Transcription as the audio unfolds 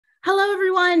Hello,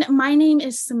 everyone. My name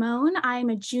is Simone. I'm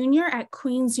a junior at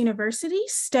Queen's University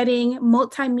studying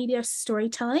multimedia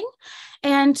storytelling.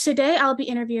 And today I'll be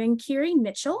interviewing Kiri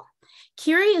Mitchell.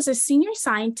 Kiri is a senior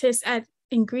scientist at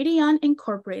Ingredion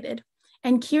Incorporated,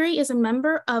 and Kiri is a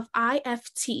member of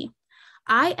IFT.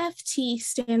 IFT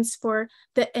stands for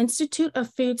the Institute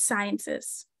of Food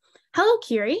Sciences. Hello,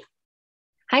 Kiri.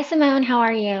 Hi, Simone. How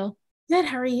are you? Good.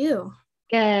 How are you?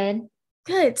 Good.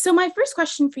 Good. So, my first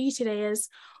question for you today is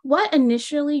what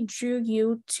initially drew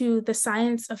you to the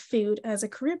science of food as a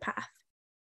career path?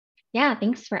 Yeah,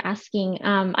 thanks for asking.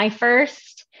 I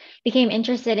first became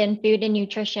interested in food and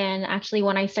nutrition actually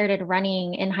when I started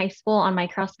running in high school on my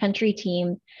cross country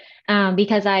team,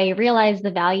 because I realized the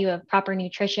value of proper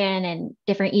nutrition and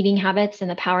different eating habits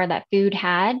and the power that food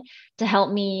had to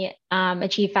help me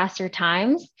achieve faster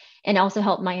times and also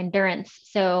help my endurance.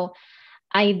 So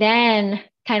I then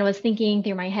kind of was thinking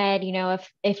through my head,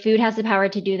 if food has the power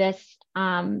to do this,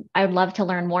 I would love to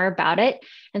learn more about it.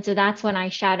 And so that's when I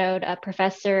shadowed a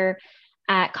professor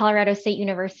at Colorado State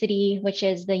University, which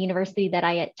is the university that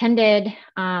I attended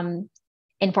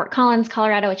in Fort Collins,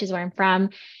 Colorado, which is where I'm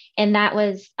from. And that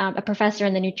was a professor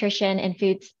in the nutrition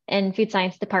and food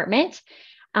science department.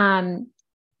 Um,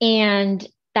 and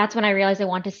that's when I realized I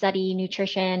want to study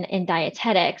nutrition and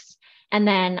dietetics. And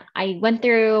then I went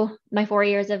through my 4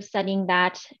 years of studying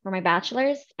that for my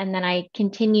bachelor's, and then I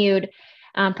continued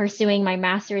pursuing my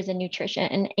master's in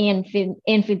nutrition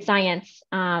and food science,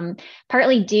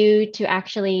 partly due to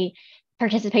actually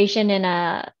participation in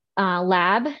a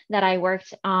lab that I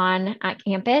worked on at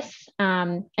campus.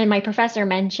 And my professor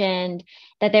mentioned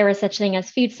that there was such thing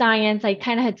as food science. I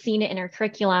kind of had seen it in her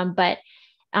curriculum, but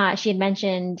she had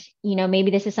mentioned, maybe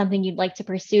this is something you'd like to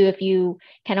pursue if you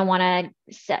kind of want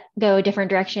to go a different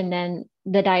direction than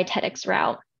the dietetics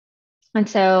route. And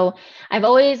so I've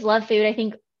always loved food. I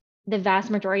think the vast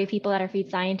majority of people that are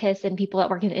food scientists and people that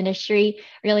work in the industry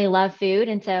really love food.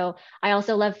 And so I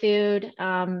also love food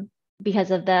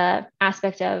because of the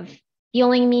aspect of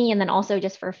fueling me and then also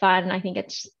just for fun.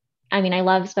 I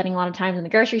love spending a lot of time in the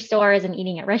grocery stores and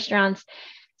eating at restaurants.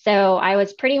 So I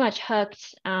was pretty much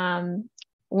hooked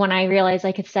when I realized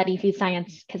I could study food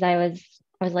science because I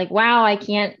was like, wow, you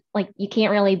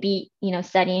can't really beat,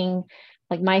 studying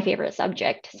like my favorite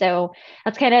subject. So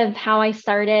that's kind of how I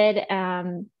started.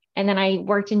 And then I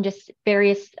worked in just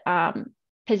various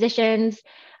positions.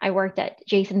 I worked at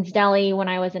Jason's Deli when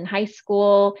I was in high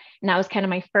school, and that was kind of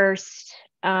my first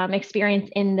experience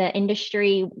in the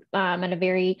industry in a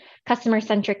very customer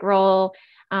centric role.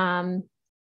 And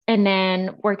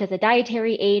then worked as a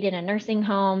dietary aide in a nursing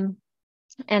home.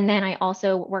 And then I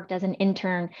also worked as an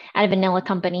intern at a vanilla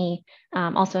company,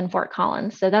 also in Fort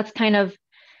Collins. So that's kind of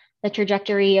the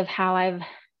trajectory of how I've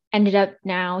ended up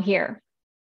now here.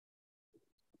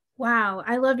 Wow,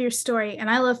 I love your story and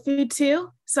I love food too.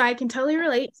 So I can totally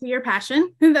relate to your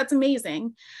passion. That's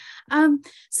amazing.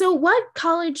 So, what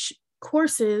college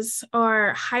courses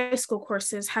or high school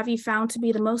courses have you found to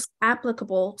be the most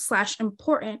applicable slash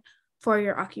important for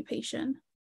your occupation?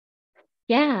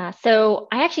 Yeah. So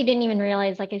I actually didn't even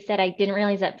realize, like I said, I didn't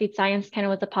realize that food science kind of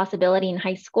was a possibility in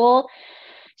high school.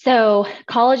 So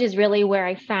college is really where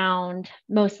I found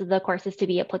most of the courses to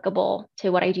be applicable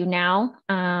to what I do now.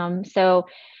 So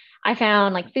I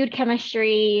found like food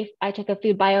chemistry, I took a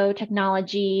food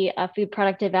biotechnology, a food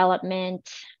product development,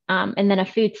 and then a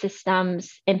food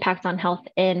systems impact on health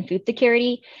and food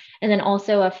security, and then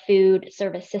also a food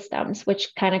service systems,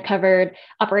 which kind of covered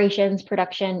operations,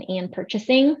 production, and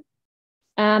purchasing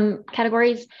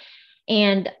categories.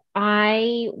 And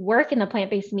I work in the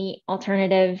plant-based meat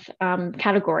alternative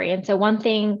category. And so one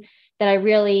thing that I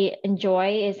really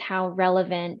enjoy is how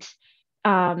relevant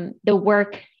the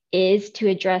work is to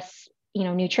address,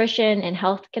 nutrition and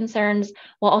health concerns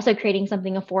while also creating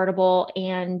something affordable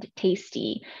and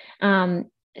tasty.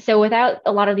 So without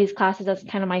a lot of these classes, that's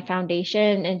kind of my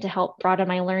foundation and to help broaden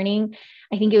my learning,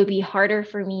 I think it would be harder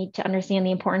for me to understand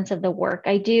the importance of the work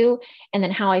I do and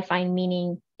then how I find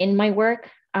meaning in my work.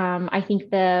 I think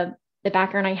the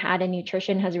background I had in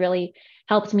nutrition has really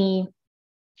helped me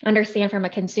understand from a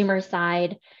consumer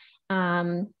side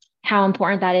how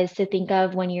important that is to think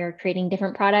of when you're creating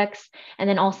different products, and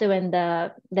then also in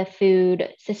the food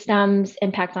systems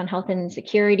impact on health and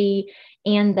security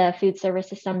and the food service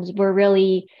systems were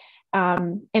really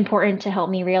important to help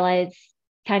me realize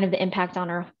kind of the impact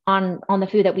on the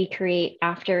food that we create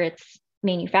after it's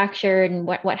manufactured and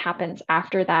what happens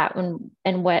after that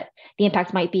and what the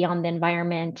impact might be on the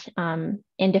environment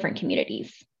in different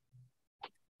communities.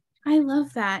 I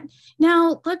love that.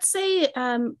 Now, let's say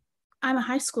I'm a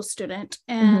high school student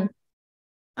and Mhm.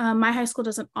 My high school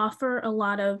doesn't offer a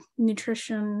lot of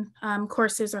nutrition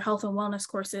courses or health and wellness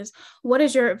courses. What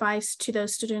is your advice to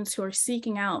those students who are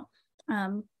seeking out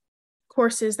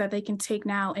courses that they can take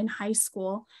now in high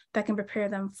school that can prepare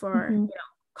them for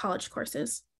college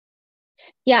courses?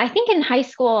 Yeah, I think in high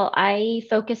school, I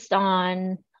focused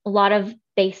on a lot of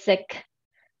basic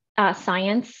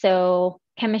science. So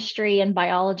chemistry and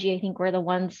biology, I think were the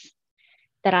ones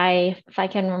that if I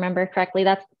can remember correctly,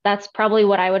 that's probably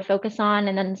what I would focus on,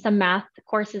 and then some math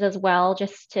courses as well,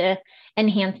 just to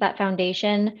enhance that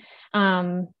foundation.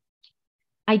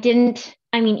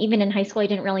 I mean, even in high school, I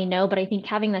didn't really know, but I think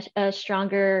having a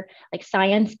stronger like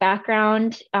science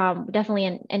background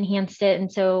definitely enhanced it. And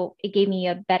so it gave me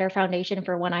a better foundation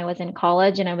for when I was in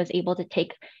college and I was able to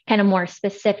take kind of more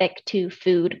specific to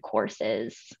food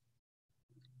courses.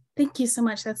 Thank you so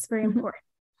much. That's very important.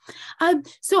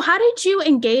 So how did you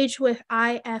engage with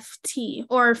IFT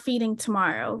or Feeding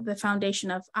Tomorrow, the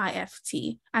foundation of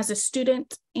IFT, as a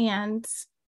student and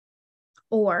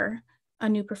or a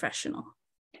new professional?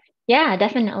 Yeah,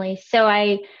 definitely. So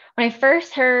when I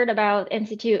first heard about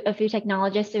Institute of Food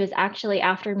Technologists, it was actually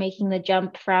after making the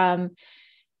jump from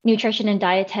nutrition and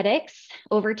dietetics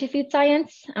over to food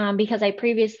science, because I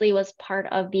previously was part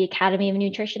of the Academy of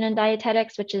Nutrition and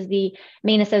Dietetics, which is the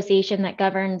main association that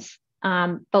governs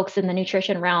folks in the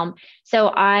nutrition realm.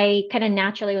 So I kind of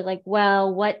naturally was like,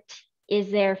 well, what is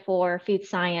there for food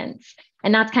science?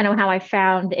 And that's kind of how I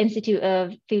found the Institute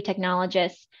of Food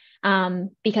Technologists,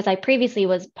 because I previously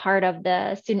was part of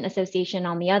the student association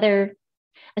on the other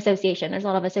association. There's a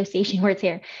lot of association words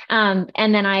here. And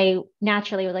then I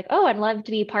naturally was like, oh, I'd love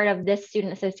to be part of this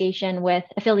student association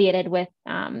affiliated with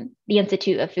the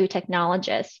Institute of Food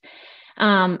Technologists.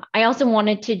 I also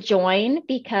wanted to join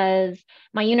because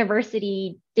my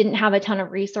university didn't have a ton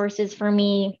of resources for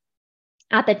me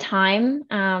at the time.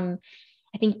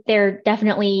 I think they're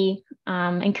definitely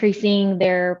increasing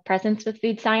their presence with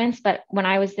food science, but when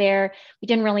I was there, we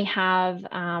didn't really have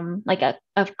like a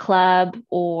club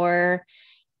or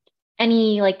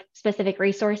any like specific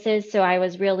resources. So I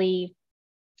was really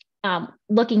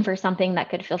looking for something that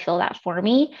could fulfill that for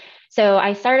me. So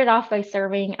I started off by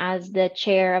serving as the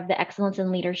chair of the Excellence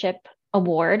in Leadership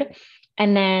Award.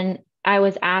 And then I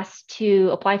was asked to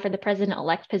apply for the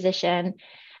president-elect position,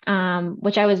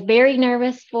 which I was very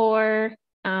nervous for.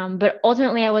 But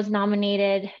ultimately I was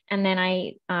nominated, and then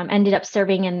I ended up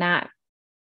serving in that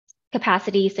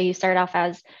capacity. So you start off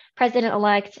as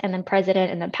president-elect and then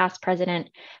president and then past president.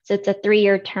 So it's a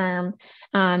 3-year term.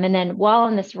 And then while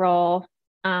in this role,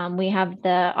 we have the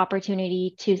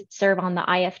opportunity to serve on the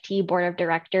IFT board of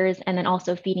directors and then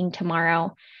also Feeding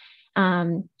Tomorrow.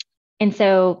 And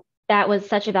so that was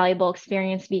such a valuable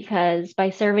experience because by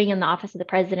serving in the office of the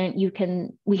president,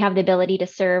 we have the ability to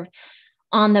serve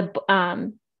on the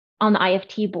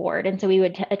IFT board. And so we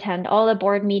would attend all the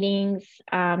board meetings.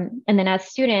 And then as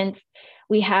students,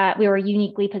 we were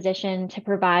uniquely positioned to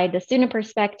provide the student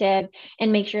perspective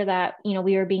and make sure that,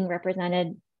 we were being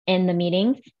represented in the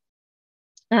meetings.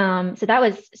 So that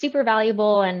was super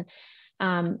valuable. And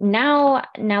now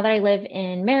that I live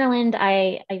in Maryland,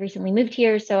 I recently moved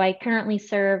here. So I currently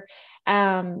serve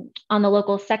on the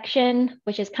local section,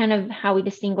 which is kind of how we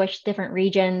distinguish different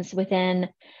regions within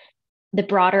the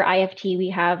broader IFT. We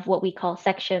have what we call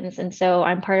sections. And so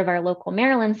I'm part of our local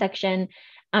Maryland section.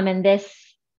 And this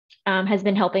has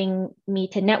been helping me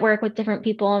to network with different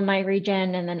people in my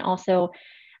region. And then also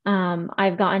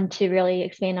I've gotten to really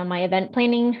expand on my event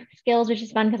planning skills, which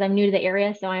is fun because I'm new to the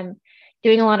area. So I'm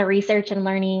doing a lot of research and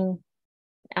learning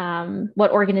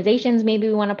what organizations maybe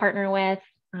we want to partner with.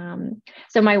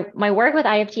 So my work with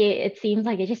IFT, it seems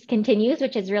like it just continues,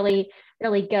 which is really,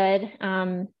 really good.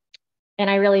 And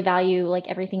I really value like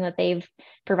everything that they've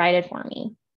provided for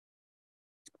me.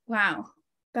 Wow,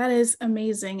 that is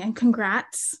amazing. And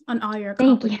congrats on all your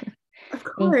accomplishments. Thank you. Of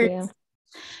course. Thank you.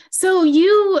 So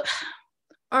you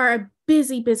are a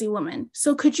busy woman.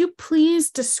 So could you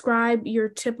please describe your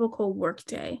typical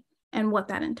workday and what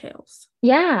that entails?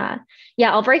 Yeah.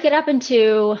 I'll break it up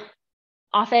into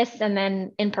office and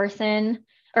then in person,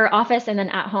 or office and then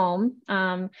at home.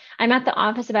 I'm at the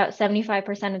office about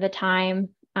 75% of the time.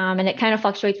 And it kind of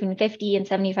fluctuates between 50 and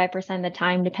 75% of the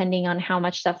time, depending on how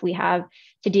much stuff we have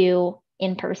to do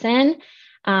in person.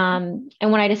 And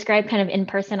when I describe kind of in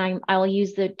person, I'll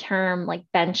use the term like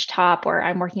bench top, or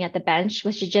I'm working at the bench,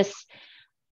 which is just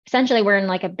essentially we're in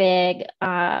like a big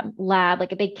lab,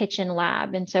 like a big kitchen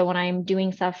lab. And so when I'm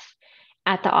doing stuff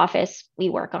at the office, we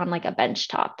work on like a bench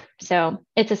top. So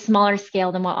it's a smaller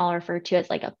scale than what I'll refer to as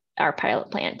like our pilot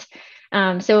plant.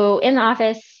 So in the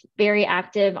office, very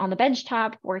active on the bench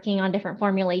top, working on different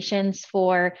formulations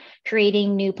for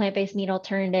creating new plant-based meat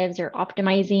alternatives or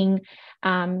optimizing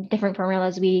different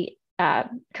formulas we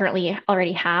currently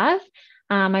already have.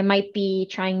 I might be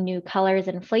trying new colors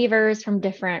and flavors from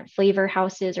different flavor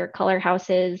houses or color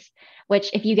houses,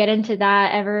 which if you get into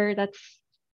that ever,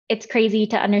 it's crazy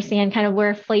to understand kind of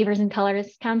where flavors and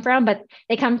colors come from, but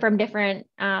they come from different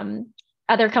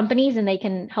other companies, and they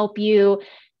can help you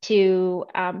to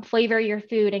flavor your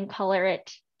food and color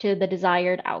it to the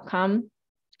desired outcome,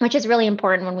 which is really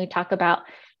important when we talk about,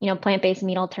 plant-based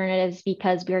meat alternatives,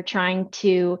 because we're trying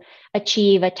to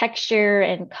achieve a texture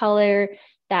and color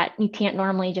that you can't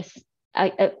normally just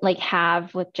like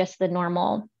have with just the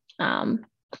normal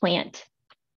plant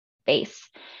base.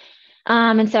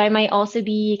 And so I might also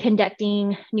be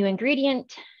conducting new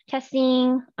ingredient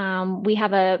testing. We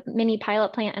have a mini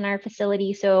pilot plant in our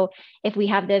facility. So if we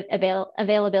have the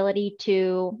availability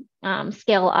to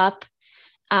scale up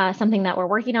something that we're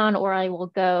working on, or I will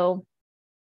go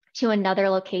to another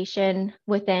location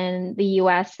within the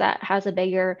US that has a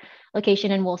bigger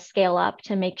location, and we'll scale up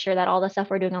to make sure that all the stuff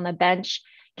we're doing on the bench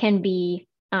can be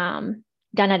done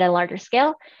at a larger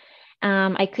scale.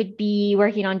 I could be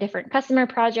working on different customer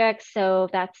projects. So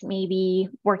that's maybe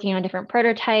working on different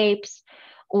prototypes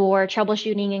or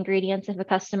troubleshooting ingredients. If a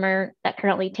customer that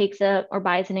currently takes or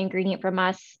buys an ingredient from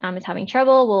us is having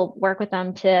trouble, we'll work with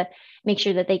them to make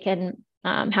sure that they can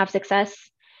have success.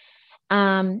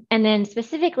 And then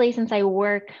specifically, since I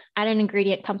work at an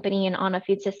ingredient company and on a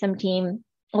food system team,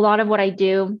 a lot of what I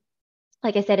do,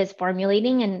 like I said, is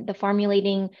formulating, and the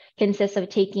formulating consists of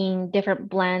taking different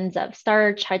blends of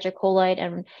starch, hydrocolloid,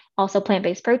 and also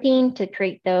plant-based protein to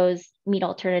create those meat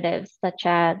alternatives, such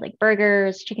as like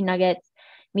burgers, chicken nuggets,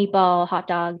 meatball, hot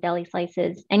dog, deli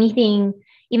slices, anything,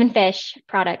 even fish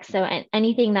products. So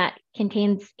anything that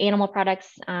contains animal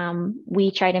products,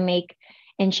 we try to make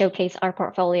and showcase our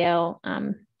portfolio.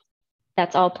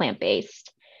 That's all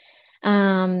plant-based.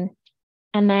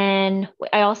 And then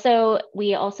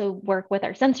we also work with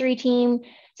our sensory team.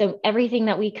 So everything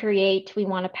that we create, we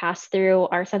want to pass through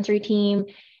our sensory team,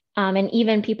 and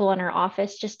even people in our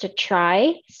office, just to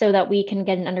try, so that we can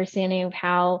get an understanding of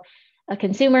how a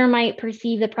consumer might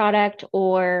perceive the product,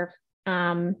 or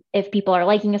if people are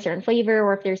liking a certain flavor,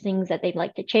 or if there's things that they'd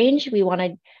like to change. We want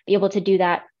to be able to do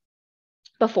that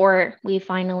before we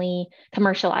finally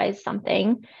commercialize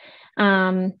something.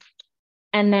 And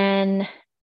then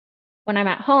when I'm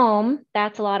at home,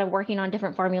 that's a lot of working on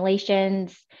different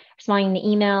formulations, responding to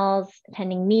emails,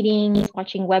 attending meetings,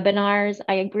 watching webinars.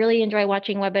 I really enjoy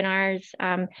watching webinars.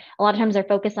 A lot of times they're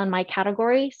focused on my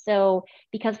category. So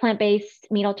because plant-based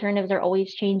meat alternatives are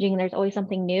always changing, there's always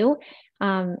something new.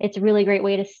 It's a really great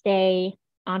way to stay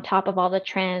on top of all the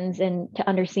trends and to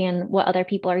understand what other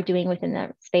people are doing within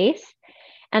the space.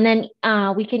 And then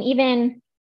we can even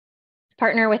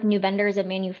partner with new vendors and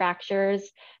manufacturers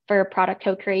for product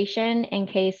co-creation, in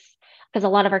case, because a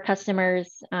lot of our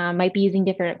customers might be using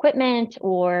different equipment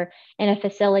or in a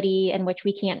facility in which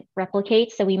we can't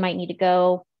replicate. So we might need to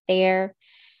go there,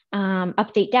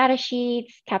 update data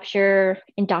sheets, capture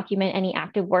and document any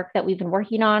active work that we've been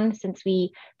working on. Since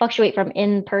we fluctuate from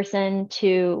in-person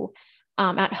to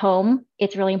at home,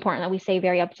 it's really important that we stay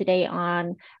very up to date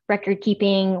on record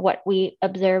keeping, what we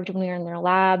observed when we were in their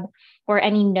lab, or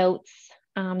any notes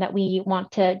that we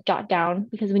want to jot down,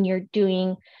 because when you're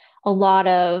doing a lot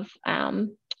of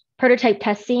prototype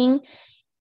testing,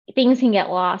 things can get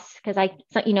lost, because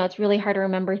it's really hard to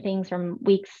remember things from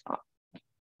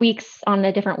weeks on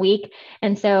a different week.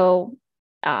 And so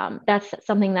that's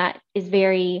something that is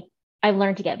I've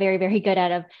learned to get very, very good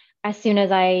at. Of as soon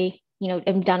as I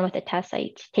am done with the test,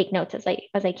 I take notes as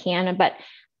I can. But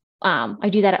I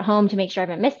do that at home to make sure I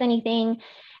haven't missed anything.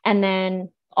 And then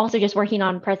also just working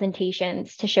on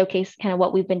presentations to showcase kind of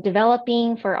what we've been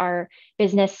developing for our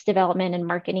business development and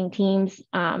marketing teams.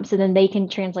 So then they can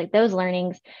translate those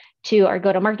learnings to our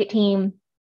go-to-market team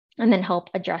and then help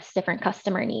address different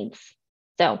customer needs.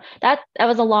 So that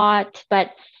was a lot,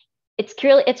 but it's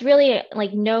really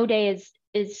like no day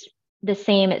is the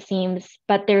same, it seems,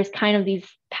 but there's kind of these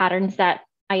patterns that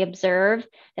I observe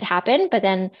that happen. But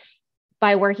then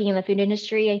by working in the food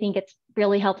industry, I think it's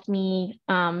really helped me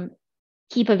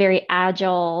keep a very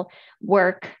agile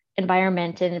work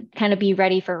environment and kind of be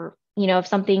ready for, if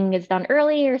something is done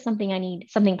early or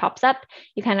something pops up,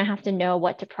 you kind of have to know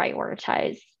what to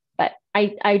prioritize. But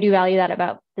I do value that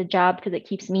about the job, because it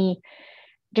keeps me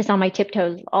just on my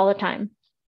tiptoes all the time.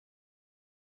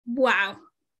 Wow,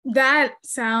 that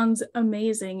sounds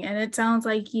amazing. And it sounds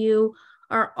like you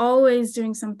are always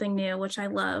doing something new, which I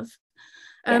love.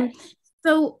 Yes.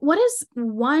 So, what is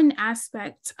one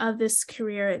aspect of this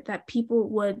career that people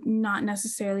would not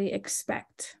necessarily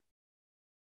expect?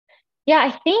 Yeah,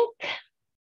 I think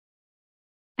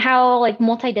how like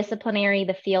multidisciplinary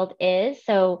the field is.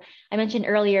 So I mentioned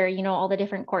earlier, all the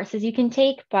different courses you can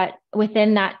take, but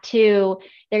within that too,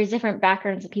 there's different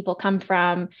backgrounds that people come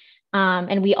from.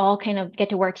 And we all kind of get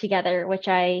to work together, which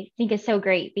I think is so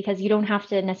great because you don't have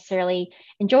to necessarily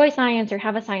enjoy science or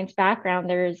have a science background.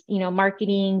 There's,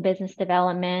 marketing, business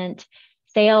development,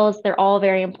 sales, they're all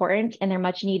very important and they're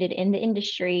much needed in the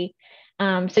industry.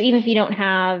 So even if you don't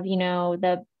have,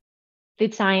 the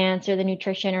food science or the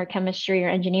nutrition or chemistry or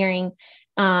engineering,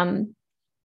 um,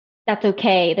 that's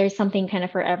okay. There's something kind of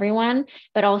for everyone.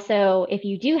 But also, if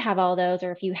you do have all those,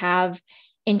 or if you have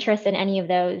interest in any of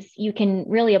those, you can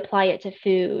really apply it to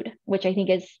food, which I think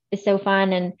is so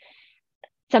fun and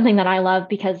something that I love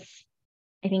because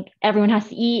I think everyone has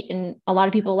to eat and a lot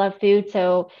of people love food.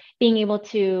 So being able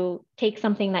to take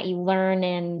something that you learn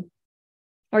in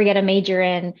or get a major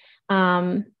in,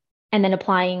 and then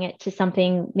applying it to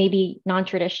something maybe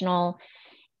non-traditional,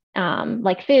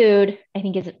 like food, I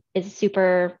think is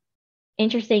super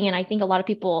interesting. And I think a lot of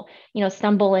people,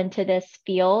 stumble into this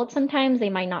field. Sometimes they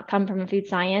might not come from a food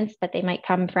science, but they might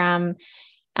come from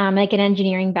like an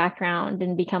engineering background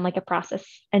and become like a process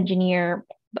engineer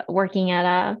working at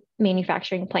a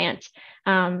manufacturing plant.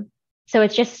 So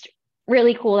it's just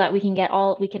really cool that we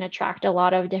can attract a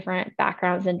lot of different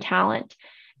backgrounds and talent.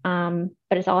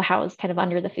 But it's all housed kind of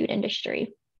under the food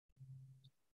industry.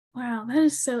 Wow, that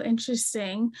is so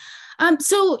interesting.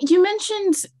 So you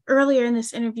mentioned earlier in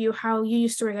this interview how you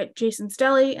used to work at Jason's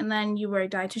Deli and then you were a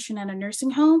dietitian at a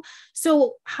nursing home.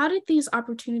 So how did these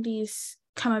opportunities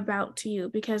come about to you?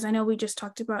 Because I know we just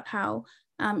talked about how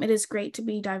it is great to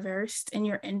be diverse in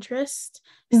your interest.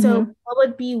 So Mm-hmm. what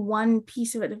would be one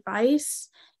piece of advice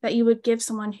that you would give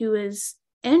someone who is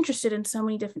interested in so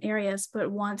many different areas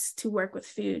but wants to work with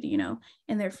food,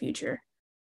 in their future?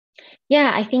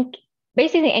 Yeah, I think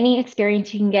basically any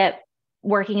experience you can get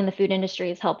working in the food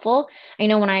industry is helpful. I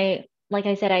know like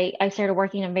I said, I started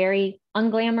working in a very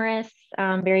unglamorous,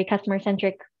 very customer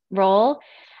centric role,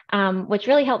 which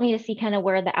really helped me to see kind of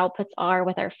where the outputs are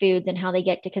with our foods and how they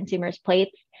get to consumers'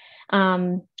 plates.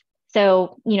 Um,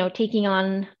 so, taking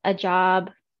on a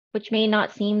job which may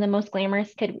not seem the most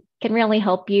glamorous can really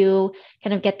help you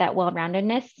kind of get that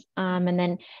well-roundedness. And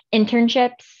then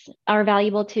internships are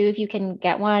valuable too if you can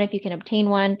get one, if you can obtain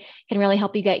one, can really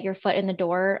help you get your foot in the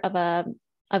door of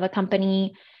a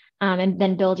company, and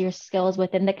then build your skills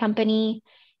within the company.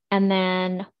 And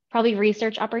then probably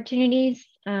research opportunities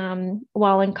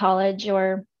while in college,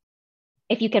 or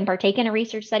if you can partake in a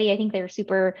research study, I think they're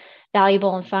super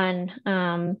valuable and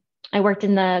fun. I worked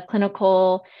in the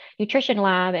clinical nutrition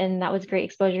lab, and that was great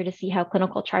exposure to see how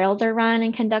clinical trials are run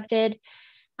and conducted.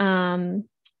 Um,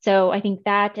 so I think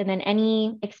that, and then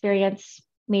any experience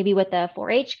maybe with the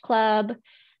 4-H club,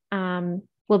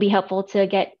 will be helpful to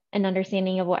get an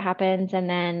understanding of what happens. And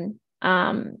then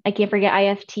I can't forget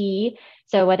IFT.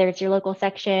 So whether it's your local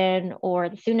section or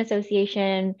the student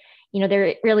association,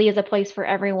 there really is a place for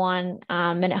everyone,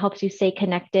 and it helps you stay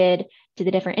connected to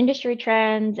the different industry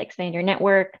trends, expand your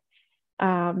network.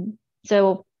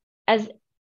 So as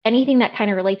anything that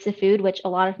kind of relates to food, which a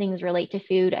lot of things relate to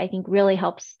food, I think really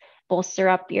helps bolster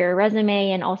up your resume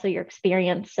and also your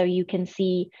experience so you can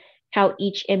see how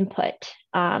each input,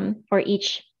 or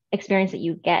each experience that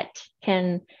you get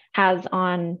has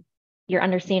on your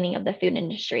understanding of the food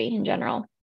industry in general.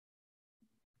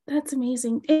 That's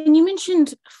amazing. And you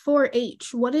mentioned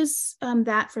 4-H. What is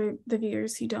that for the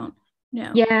viewers who don't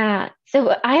know? Yeah. So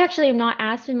I actually am not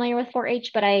as familiar with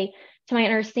 4-H, but to my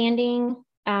understanding,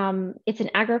 it's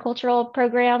an agricultural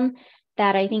program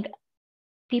that I think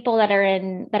people that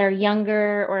are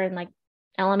younger or in like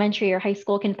elementary or high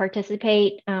school can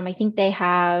participate. I think they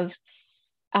have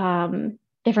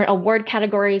different award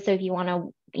categories. So if you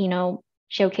want to,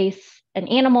 showcase an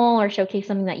animal or showcase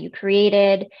something that you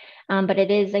created, but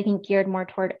it is, I think, geared more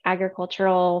toward the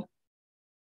agricultural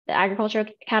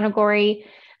category.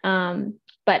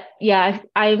 But yeah,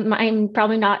 I'm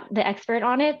probably not the expert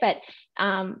on it, but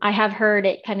I have heard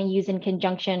it kind of used in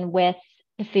conjunction with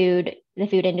the food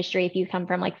industry. If you come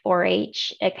from like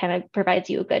 4-H, it kind of provides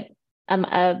you a good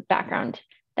a background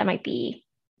that might be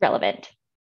relevant.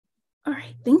 All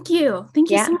right. Thank you. Thank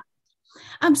you so Yeah. much.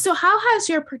 So how has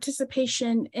your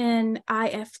participation in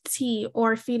IFT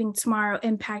or Feeding Tomorrow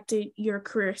impacted your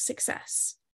career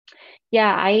success?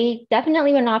 Yeah, I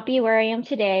definitely would not be where I am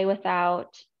today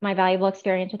without my valuable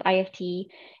experience with IFT.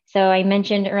 So I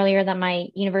mentioned earlier that my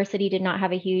university did not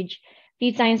have a huge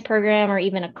food science program or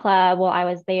even a club while I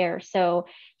was there. So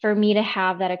for me to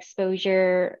have that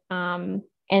exposure and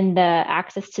the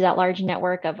access to that large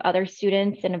network of other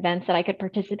students and events that I could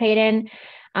participate in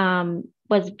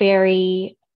was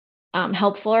very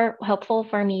helpful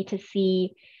for me to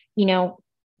see,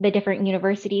 the different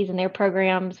universities and their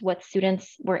programs, what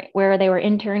students were, where they were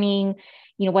interning,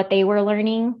 what they were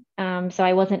learning. So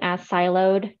I wasn't as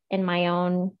siloed in my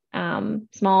own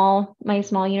small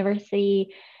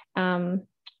university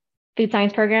food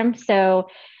science program. So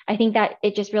I think that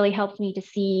it just really helped me to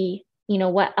see,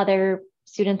 what other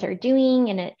students are doing.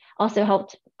 And it also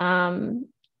helped to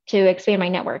expand my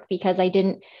network because I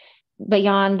didn't,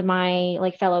 beyond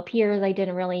my fellow peers, I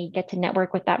didn't really get to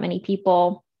network with that many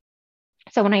people.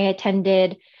 So when I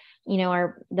attended,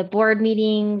 the board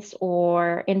meetings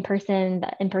or the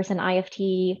in-person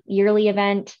IFT yearly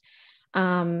event,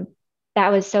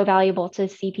 that was so valuable to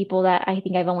see people that I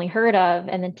think I've only heard of,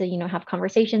 and then to, have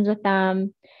conversations with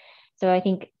them. So I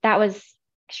think that was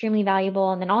extremely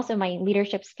valuable. And then also my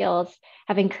leadership skills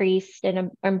have increased and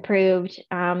improved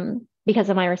because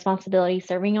of my responsibility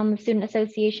serving on the student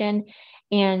association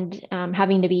and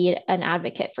having to be an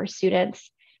advocate for students.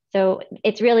 So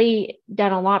it's really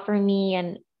done a lot for me.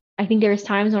 And I think there was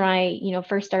times when I,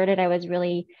 first started, I was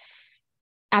really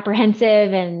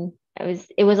apprehensive and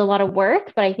it was a lot of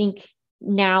work, but I think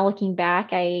now looking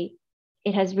back,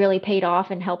 it has really paid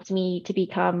off and helped me to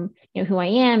become, who I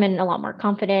am and a lot more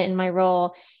confident in my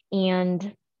role,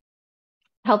 and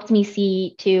helped me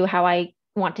see too how I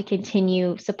want to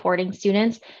continue supporting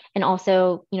students and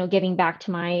also, giving back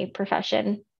to my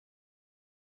profession.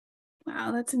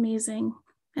 Wow, that's amazing.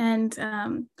 And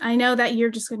I know that you're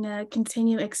just going to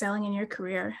continue excelling in your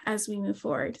career as we move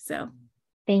forward. So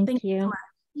thank you so much.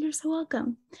 You're so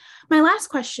welcome. My last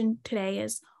question today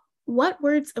is, what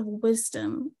words of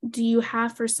wisdom do you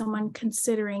have for someone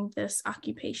considering this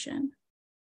occupation?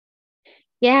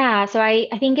 Yeah, so I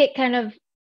think it kind of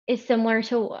is similar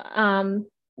to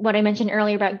what I mentioned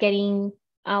earlier about getting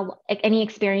any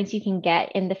experience you can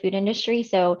get in the food industry.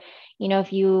 So,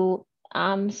 if you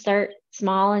start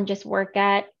small and just work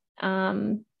at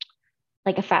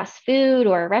like a fast food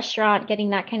or a restaurant,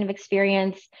 getting that kind of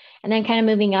experience, and then kind of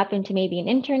moving up into maybe an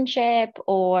internship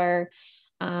or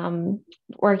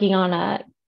working on a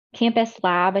campus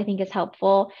lab, I think is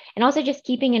helpful. And also just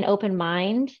keeping an open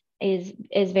mind is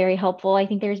very helpful. I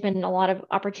think there's been a lot of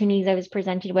opportunities I was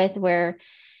presented with where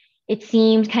it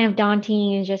seemed kind of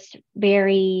daunting and just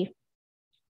very,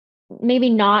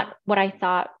 maybe not what I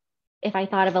thought. If I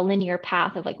thought of a linear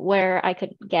path of where I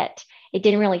could get, it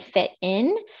didn't really fit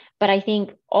in. But I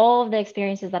think all of the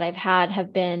experiences that I've had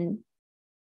have been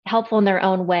helpful in their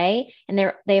own way,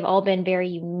 and they've all been very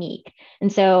unique.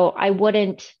 And so I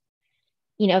wouldn't,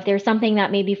 if there's something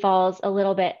that maybe falls a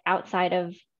little bit outside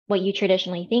of what you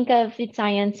traditionally think of food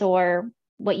science or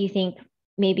what you think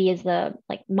maybe is the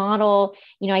model,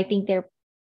 I think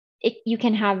you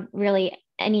can have really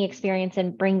any experience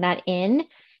and bring that in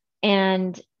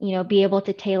and, be able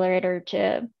to tailor it or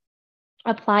to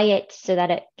apply it so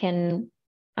that it can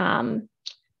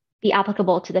be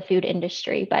applicable to the food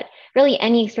industry. But really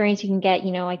any experience you can get,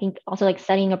 I think also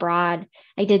studying abroad,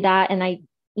 I did that. And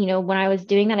when I was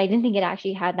doing that, I didn't think it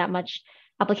actually had that much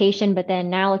application, but then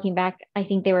now looking back, I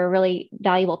think they were really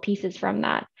valuable pieces from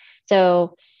that.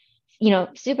 So,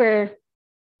 super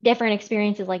different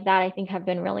experiences like that, I think have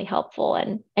been really helpful,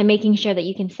 and making sure that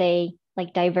you can say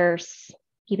diverse,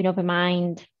 keep an open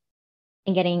mind,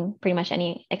 and getting pretty much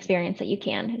any experience that you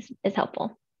can is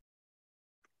helpful.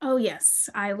 Oh, yes.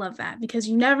 I love that because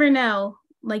you never know,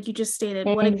 like you just stated,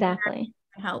 what exactly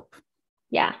can help.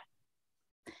 Yeah.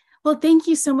 Well, thank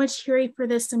you so much, Curie, for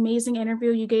this amazing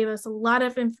interview. You gave us a lot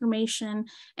of information,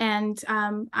 and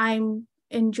I'm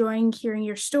enjoying hearing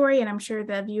your story, and I'm sure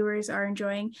the viewers are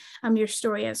enjoying your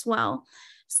story as well.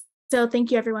 So thank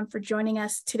you, everyone, for joining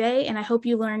us today, and I hope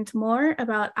you learned more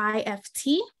about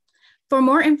IFT. For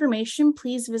more information,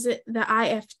 please visit the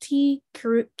IFT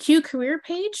Cue Career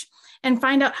page and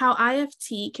find out how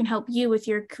IFT can help you with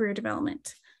your career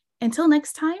development. Until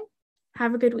next time,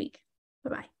 have a good week.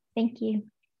 Bye-bye. Thank you.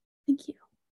 Thank you.